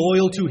remain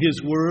loyal to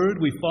His Word.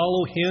 We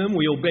follow Him.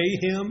 We obey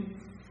Him.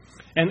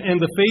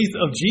 And the faith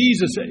of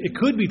Jesus, it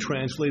could be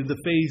translated the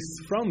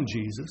faith from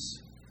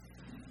Jesus,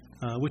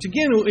 which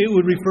again, it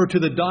would refer to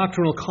the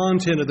doctrinal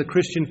content of the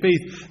Christian faith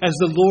as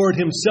the Lord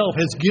Himself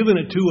has given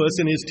it to us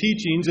in His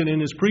teachings and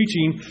in His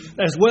preaching,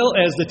 as well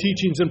as the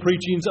teachings and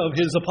preachings of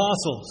His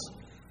apostles.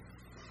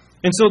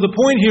 And so the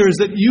point here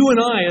is that you and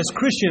I, as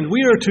Christians,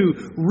 we are to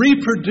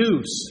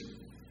reproduce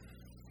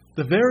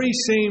the very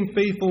same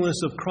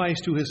faithfulness of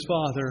Christ to His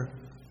Father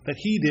that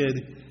He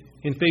did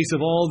in face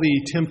of all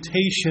the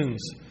temptations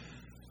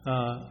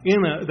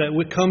that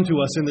would come to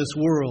us in this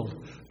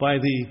world by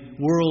the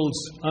world's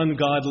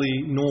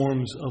ungodly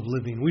norms of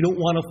living. We don't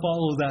want to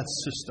follow that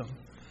system.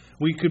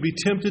 We could be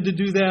tempted to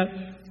do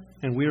that,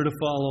 and we are to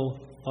follow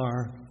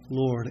our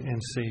Lord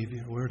and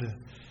Savior. We're to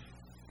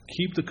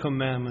keep the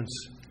commandments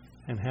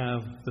and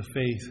have the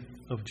faith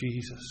of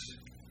Jesus.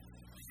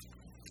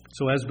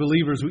 So as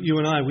believers, you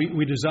and I,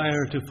 we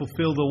desire to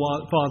fulfill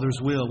the Father's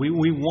will.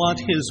 We want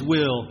His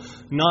will,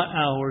 not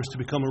ours, to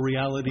become a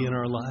reality in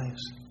our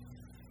lives.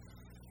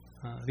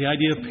 The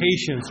idea of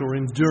patience or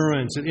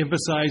endurance, it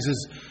emphasizes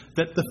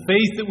that the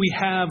faith that we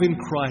have in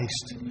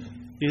Christ,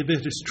 if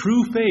it is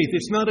true faith,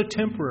 it's not a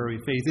temporary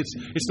faith.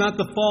 It's not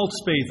the false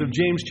faith of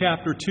James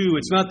chapter 2.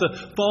 It's not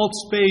the false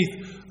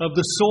faith of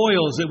the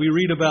soils that we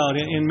read about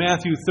in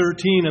Matthew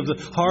 13, of the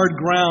hard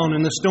ground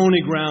and the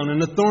stony ground and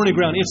the thorny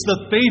ground. It's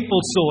the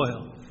faithful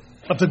soil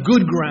of the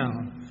good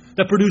ground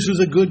that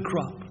produces a good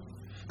crop.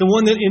 The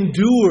one that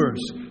endures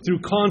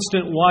through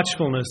constant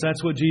watchfulness.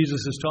 That's what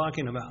Jesus is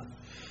talking about.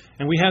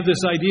 And we have this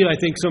idea, I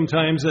think,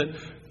 sometimes that,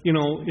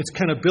 it's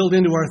kind of built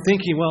into our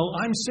thinking, well,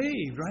 I'm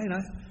saved, right?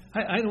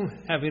 I don't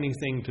have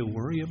anything to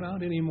worry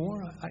about anymore.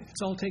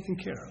 It's all taken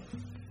care of.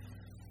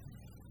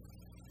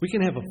 We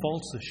can have a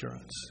false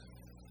assurance,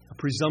 a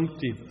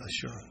presumptive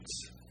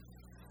assurance.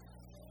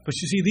 But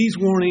you see, these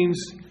warnings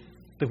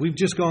that we've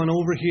just gone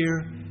over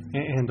here,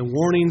 and the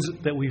warnings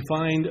that we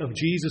find of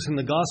Jesus in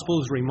the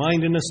Gospels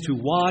reminding us to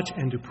watch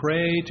and to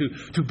pray,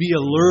 to be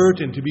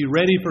alert and to be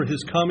ready for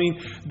His coming,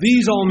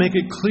 these all make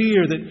it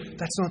clear that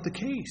that's not the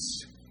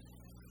case.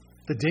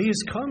 The day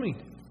is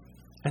coming,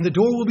 and the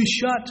door will be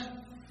shut.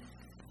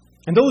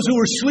 And those who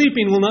were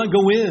sleeping will not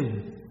go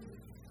in,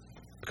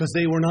 because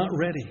they were not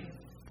ready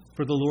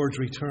for the Lord's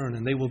return,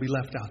 and they will be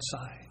left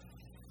outside.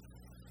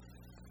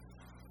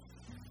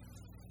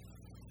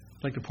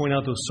 I'd like to point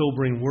out those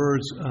sobering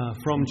words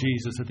from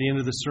Jesus at the end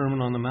of the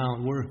Sermon on the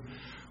Mount.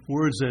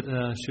 Words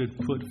that should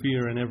put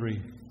fear in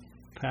every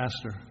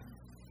pastor.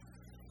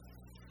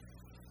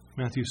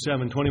 Matthew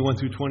 7, 21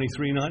 through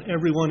 23. Not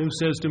everyone who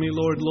says to me,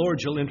 Lord,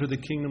 Lord, shall enter the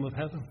kingdom of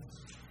heaven,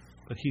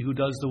 but he who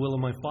does the will of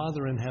my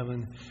Father in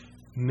heaven.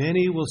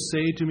 Many will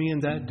say to me in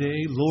that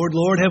day, Lord,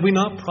 Lord, have we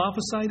not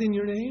prophesied in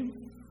your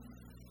name?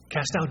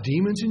 Cast out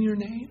demons in your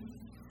name?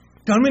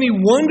 Done many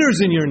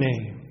wonders in your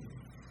name?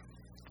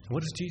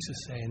 What does Jesus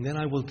say? And then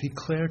I will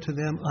declare to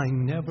them, I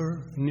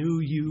never knew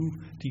you.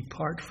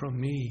 Depart from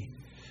me,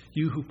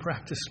 you who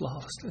practice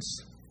lawlessness.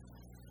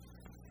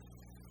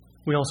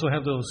 We also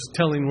have those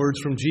telling words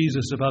from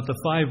Jesus about the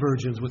 5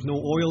 virgins with no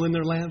oil in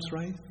their lamps,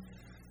 right?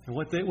 And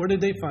where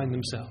did they find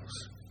themselves?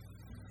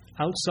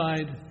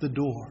 Outside the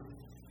door.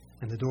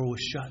 And the door was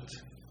shut.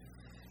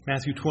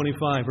 Matthew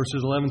 25,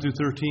 verses 11 through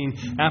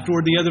 13.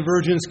 Afterward, the other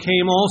virgins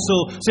came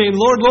also, saying,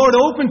 Lord, Lord,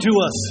 open to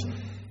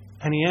us.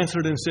 And he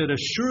answered and said,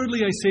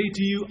 Assuredly I say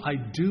to you, I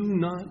do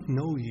not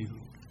know you.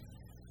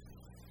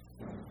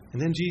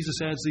 And then Jesus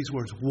adds these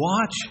words,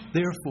 Watch,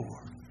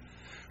 therefore,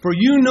 for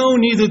you know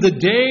neither the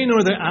day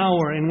nor the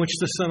hour in which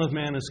the Son of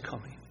Man is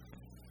coming.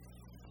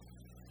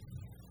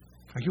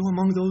 Are you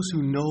among those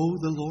who know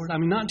the Lord? I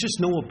mean, not just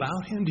know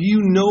about Him. Do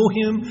you know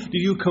Him? Do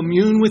you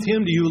commune with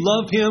Him? Do you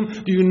love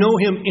Him? Do you know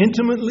Him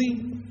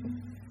intimately?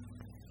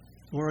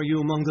 Or are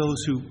you among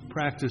those who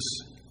practice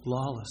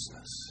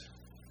lawlessness?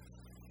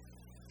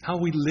 How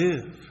we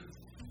live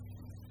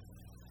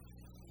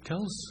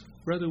tells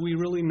whether we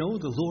really know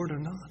the Lord or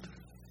not.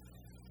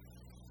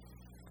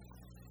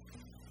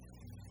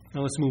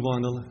 Now let's move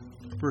on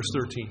to verse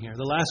 13 here,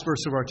 the last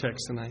verse of our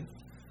text tonight.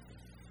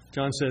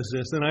 John says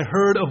this, Then I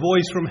heard a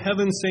voice from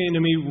heaven saying to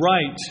me,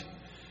 Write,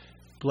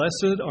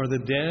 Blessed are the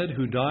dead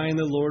who die in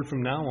the Lord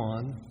from now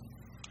on.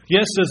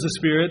 Yes, says the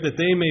Spirit, that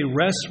they may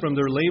rest from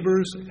their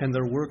labors and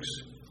their works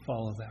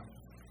follow them.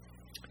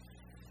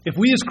 If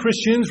we as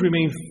Christians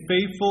remain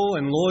faithful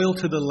and loyal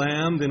to the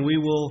Lamb, then we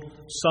will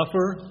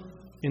suffer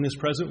in this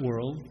present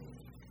world.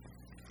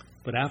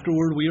 But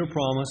afterward we are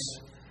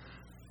promised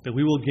that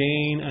we will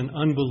gain an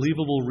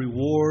unbelievable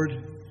reward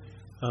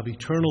of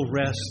eternal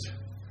rest,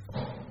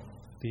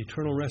 the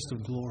eternal rest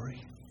of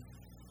glory.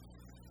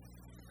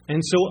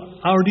 And so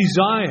our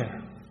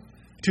desire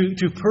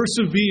to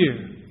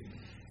persevere,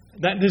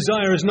 that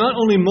desire is not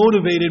only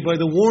motivated by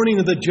the warning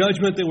of the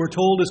judgment that we're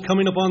told is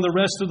coming upon the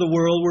rest of the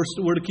world.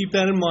 We're to keep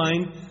that in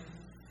mind.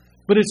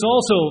 But it's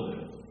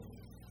also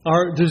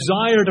Our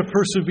desire to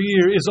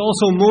persevere is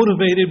also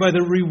motivated by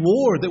the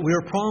reward that we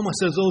are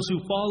promised as those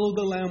who follow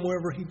the Lamb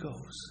wherever He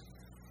goes.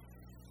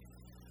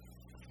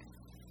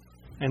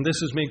 And this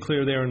is made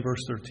clear there in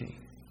verse 13.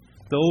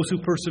 Those who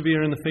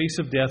persevere in the face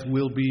of death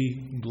will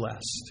be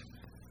blessed.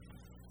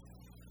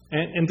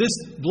 And this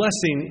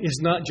blessing is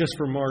not just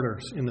for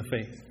martyrs in the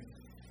faith.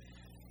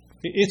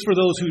 It's for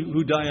those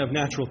who die of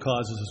natural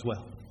causes as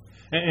well.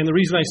 And the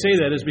reason I say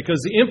that is because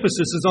the emphasis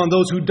is on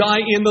those who die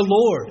in the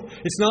Lord.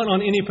 It's not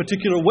on any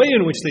particular way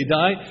in which they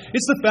die.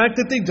 It's the fact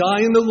that they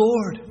die in the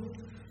Lord.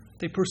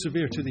 They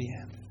persevere to the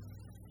end.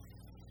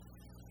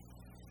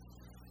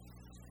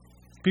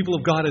 People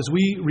of God, as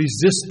we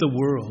resist the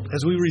world,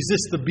 as we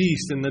resist the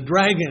beast and the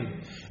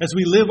dragon, as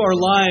we live our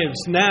lives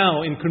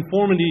now in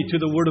conformity to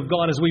the Word of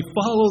God, as we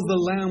follow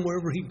the Lamb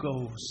wherever He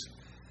goes,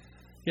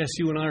 yes,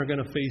 you and I are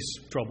going to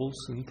face troubles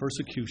and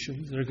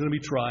persecutions. There are going to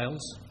be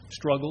trials,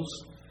 struggles.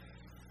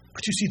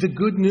 But you see, the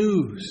good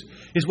news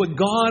is what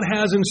God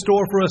has in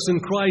store for us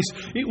in Christ.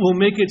 It will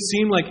make it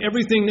seem like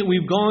everything that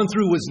we've gone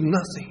through was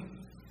nothing.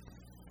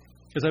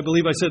 As I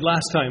believe I said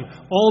last time,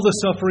 all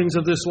the sufferings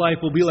of this life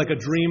will be like a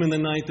dream in the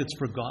night that's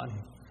forgotten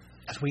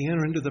as we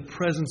enter into the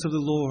presence of the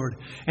Lord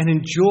and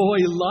enjoy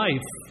life,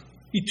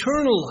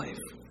 eternal life,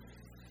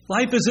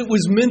 life as it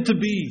was meant to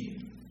be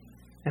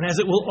and as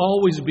it will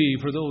always be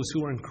for those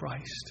who are in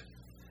Christ.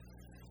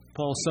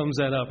 Paul sums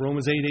that up,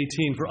 Romans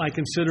 8:18, "For I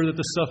consider that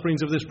the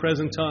sufferings of this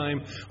present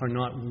time are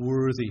not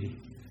worthy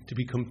to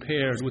be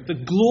compared with the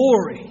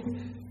glory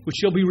which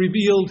shall be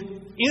revealed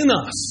in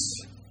us."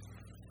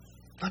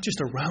 Not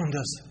just around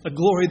us, a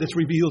glory that's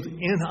revealed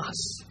in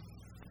us.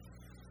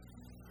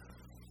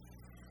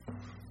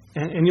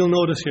 And you'll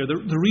notice here,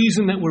 the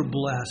reason that we're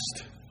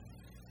blessed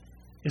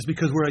is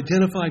because we're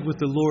identified with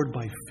the Lord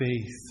by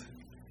faith.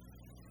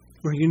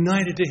 We're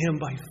united to Him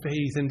by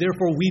faith, and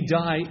therefore we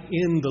die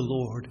in the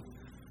Lord.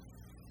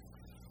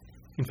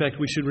 In fact,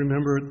 we should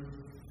remember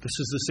this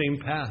is the same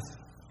path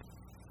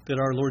that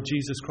our Lord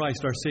Jesus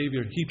Christ, our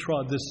Savior, He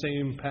trod this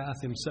same path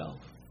Himself.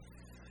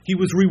 He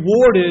was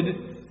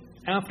rewarded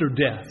after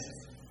death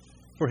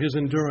for His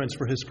endurance,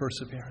 for His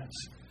perseverance.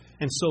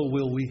 And so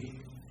will we,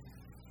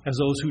 as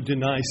those who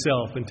deny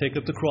self and take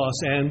up the cross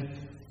and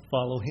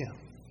follow Him.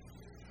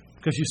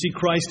 Because you see,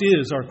 Christ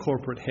is our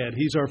corporate head.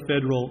 He's our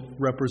federal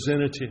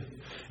representative.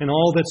 And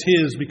all that's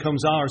His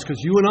becomes ours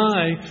because you and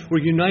I were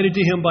united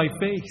to Him by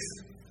faith.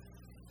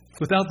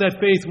 Without that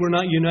faith, we're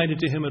not united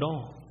to Him at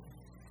all.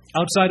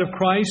 Outside of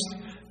Christ,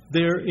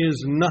 there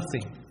is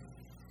nothing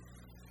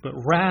but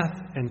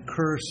wrath and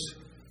curse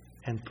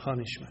and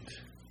punishment.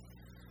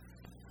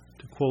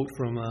 To quote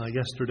from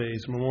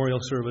yesterday's memorial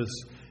service,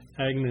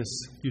 Agnes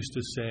used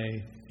to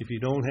say, "If you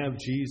don't have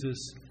Jesus,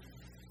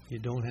 you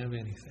don't have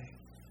anything.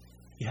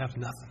 You have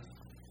nothing."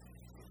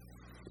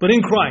 But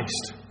in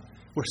Christ,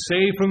 we're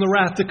saved from the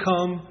wrath to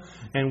come,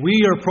 and we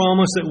are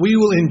promised that we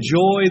will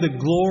enjoy the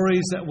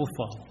glories that will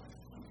follow.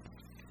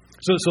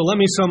 So let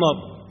me sum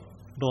up,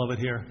 beloved,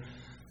 here.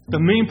 The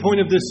main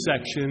point of this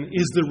section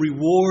is the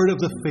reward of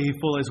the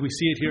faithful as we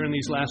see it here in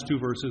these last two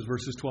verses,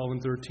 verses 12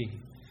 and 13.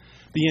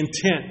 The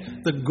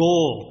intent, the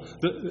goal,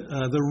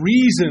 the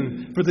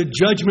reason for the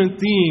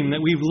judgment theme that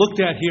we've looked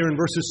at here in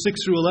verses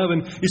 6 through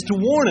 11 is to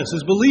warn us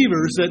as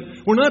believers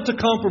that we're not to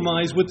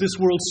compromise with this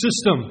world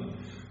system.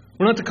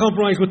 We're not to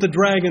compromise with the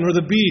dragon or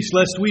the beast,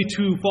 lest we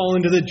too fall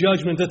into the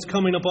judgment that's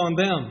coming upon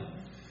them.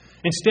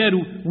 Instead,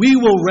 we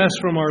will rest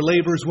from our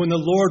labors when the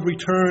Lord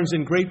returns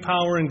in great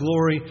power and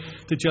glory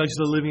to judge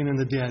the living and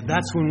the dead.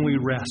 That's when we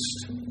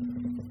rest.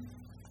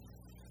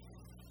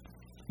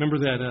 Remember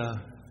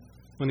that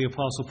when the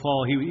Apostle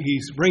Paul,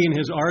 he's bringing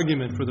his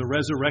argument for the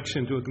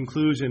resurrection to a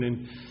conclusion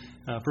in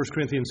 1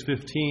 Corinthians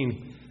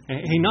 15.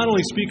 And he not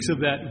only speaks of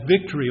that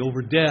victory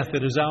over death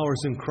that is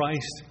ours in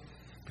Christ,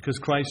 because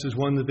Christ has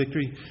won the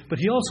victory, but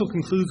he also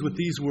concludes with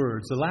these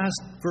words, the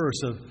last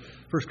verse of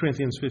 1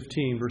 Corinthians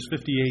 15, verse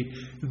 58,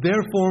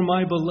 "Therefore,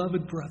 my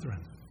beloved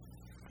brethren,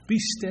 be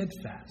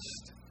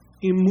steadfast,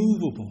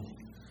 immovable,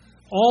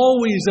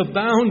 always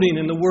abounding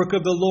in the work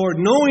of the Lord,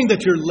 knowing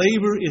that your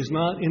labor is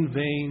not in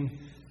vain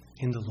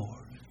in the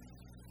Lord."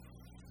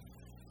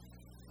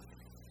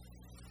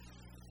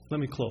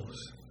 Let me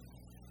close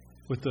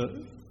with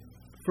the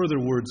further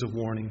words of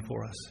warning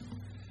for us.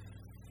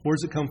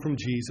 Words that come from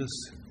Jesus,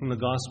 from the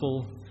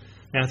Gospel,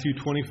 Matthew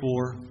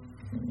 24,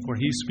 where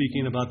He's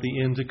speaking about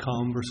the end to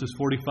come, verses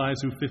 45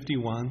 through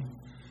 51.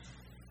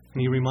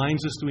 And He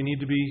reminds us that we need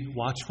to be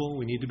watchful,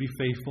 we need to be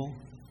faithful.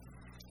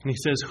 And He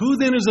says, "Who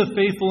then is a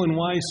faithful and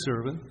wise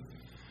servant,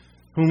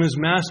 whom his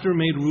master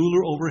made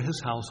ruler over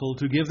his household,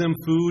 to give them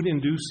food in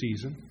due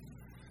season?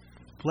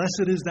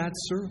 Blessed is that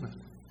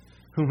servant,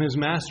 whom his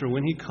master,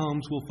 when he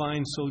comes, will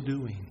find so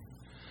doing.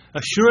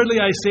 Assuredly,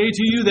 I say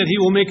to you that he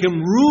will make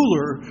him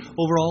ruler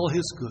over all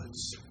his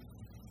goods.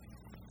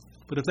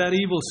 But if that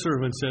evil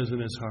servant says in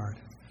his heart,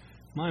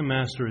 'My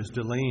master is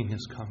delaying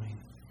his coming,'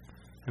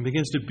 and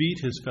begins to beat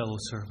his fellow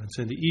servants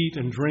and to eat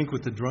and drink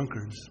with the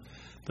drunkards,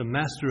 the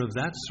master of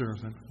that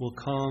servant will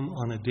come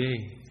on a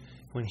day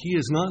when he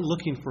is not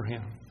looking for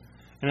him,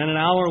 and at an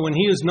hour when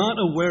he is not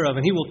aware of,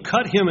 and he will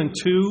cut him in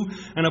two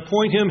and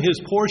appoint him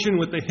his portion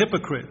with the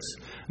hypocrites.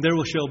 There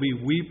shall be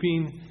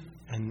weeping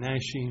and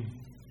gnashing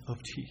of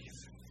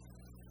teeth.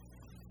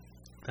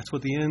 That's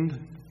what the end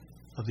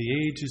of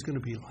the age is going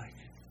to be like.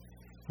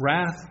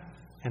 Wrath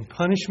and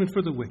punishment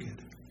for the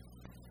wicked,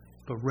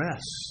 but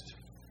rest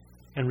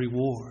and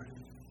reward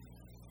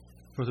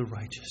for the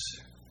righteous,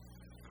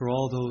 for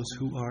all those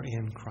who are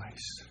in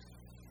Christ.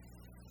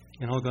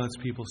 And all God's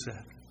people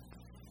said,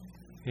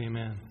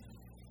 amen.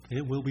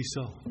 It will be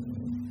so.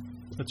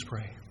 Let's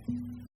pray.